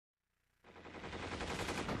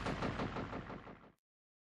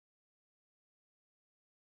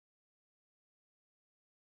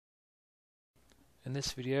In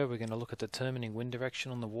this video we're going to look at determining wind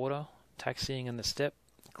direction on the water, taxiing in the step,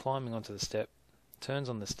 climbing onto the step, turns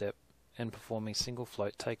on the step, and performing single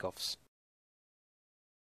float takeoffs.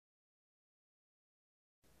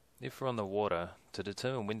 If we're on the water, to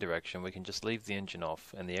determine wind direction we can just leave the engine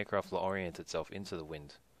off and the aircraft will orient itself into the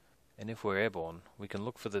wind. And if we're airborne, we can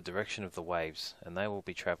look for the direction of the waves and they will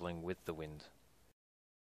be travelling with the wind.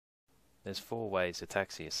 There's 4 ways to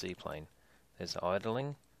taxi a seaplane. There's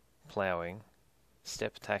idling, ploughing,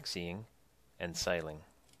 step taxiing, and sailing.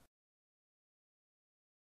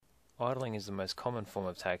 Idling is the most common form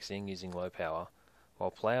of taxiing using low power,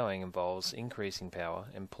 while ploughing involves increasing power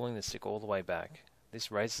and pulling the stick all the way back.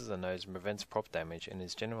 This raises the nose and prevents prop damage and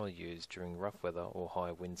is generally used during rough weather or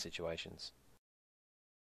high wind situations.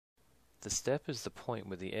 The step is the point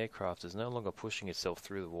where the aircraft is no longer pushing itself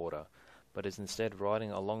through the water, but is instead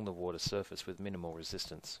riding along the water surface with minimal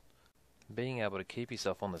resistance. Being able to keep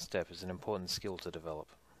yourself on the step is an important skill to develop.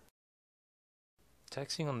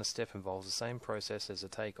 Taxiing on the step involves the same process as a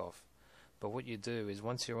takeoff, but what you do is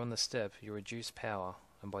once you're on the step you reduce power,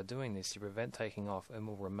 and by doing this you prevent taking off and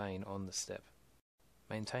will remain on the step.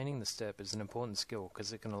 Maintaining the step is an important skill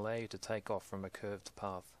because it can allow you to take off from a curved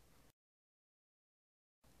path.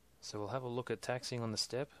 So we'll have a look at taxiing on the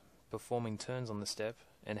step, performing turns on the step,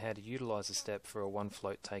 and how to utilise the step for a one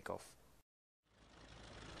float takeoff.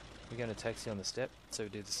 We're going to taxi on the step, so we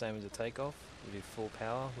do the same as a takeoff. We do full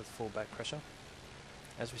power with full back pressure.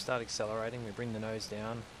 As we start accelerating, we bring the nose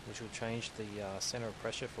down, which will change the centre of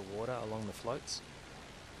pressure for water along the floats.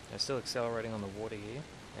 We're still accelerating on the water here,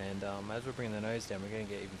 and as we're bringing the nose down, we're going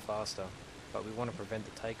to get even faster. But we want to prevent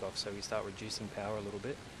the takeoff, so we start reducing power a little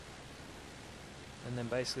bit. And then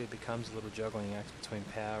basically it becomes a little juggling act between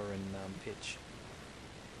power and pitch.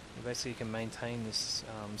 You basically can maintain this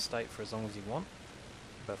state for as long as you want.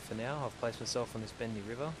 But for now, I've placed myself on this bendy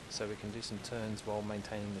river so we can do some turns while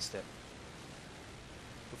maintaining the step.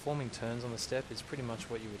 Performing turns on the step is pretty much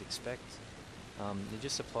what you would expect. You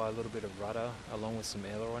just apply a little bit of rudder along with some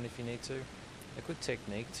aileron if you need to. A good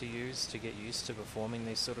technique to use to get used to performing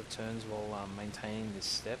these sort of turns while maintaining this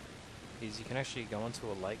step is you can actually go onto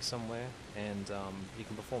a lake somewhere and you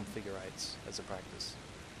can perform figure eights as a practice.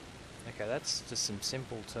 Okay, that's just some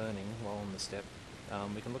simple turning while on the step.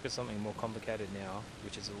 We can look at something more complicated now,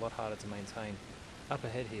 which is a lot harder to maintain. Up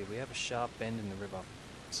ahead here we have a sharp bend in the river.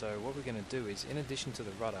 So what we're going to do is, in addition to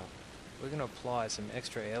the rudder, we're going to apply some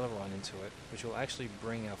extra aileron into it, which will actually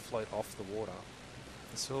bring our float off the water.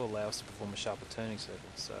 This will allow us to perform a sharper turning circle.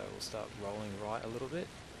 So we'll start rolling right a little bit,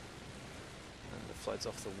 and the float's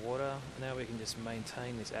off the water. Now we can just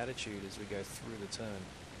maintain this attitude as we go through the turn.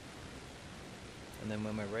 And then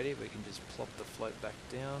when we're ready, we can just plop the float back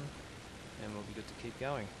down, and we'll be good to keep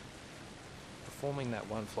going. Performing that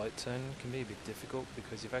one float turn can be a bit difficult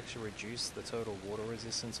because you've actually reduced the total water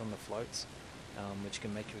resistance on the floats, which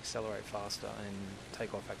can make you accelerate faster and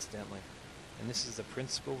take off accidentally. And this is the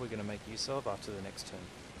principle we're going to make use of after the next turn.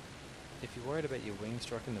 If you're worried about your wing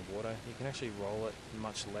striking the water, you can actually roll it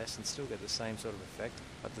much less and still get the same sort of effect,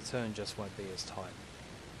 but the turn just won't be as tight.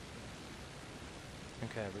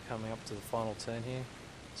 Okay, we're coming up to the final turn here,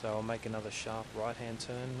 so I'll make another sharp right hand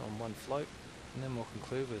turn on one float, and then we'll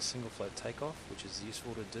conclude with a single float takeoff, which is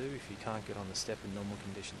useful to do if you can't get on the step in normal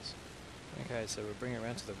conditions. Okay, so we'll bring it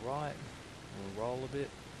around to the right, we'll roll a bit,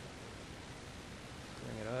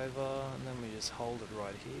 bring it over, and then we just hold it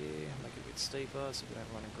right here, make it a bit steeper so we don't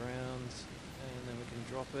run aground, and then we can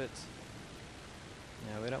drop it.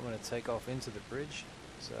 Now we don't want to take off into the bridge,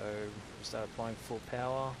 so we start applying full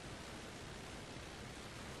power.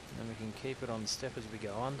 And we can keep it on the step as we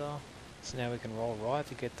go under. So now we can roll right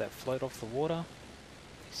to get that float off the water,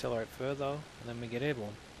 accelerate further, and then we get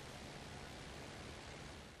airborne.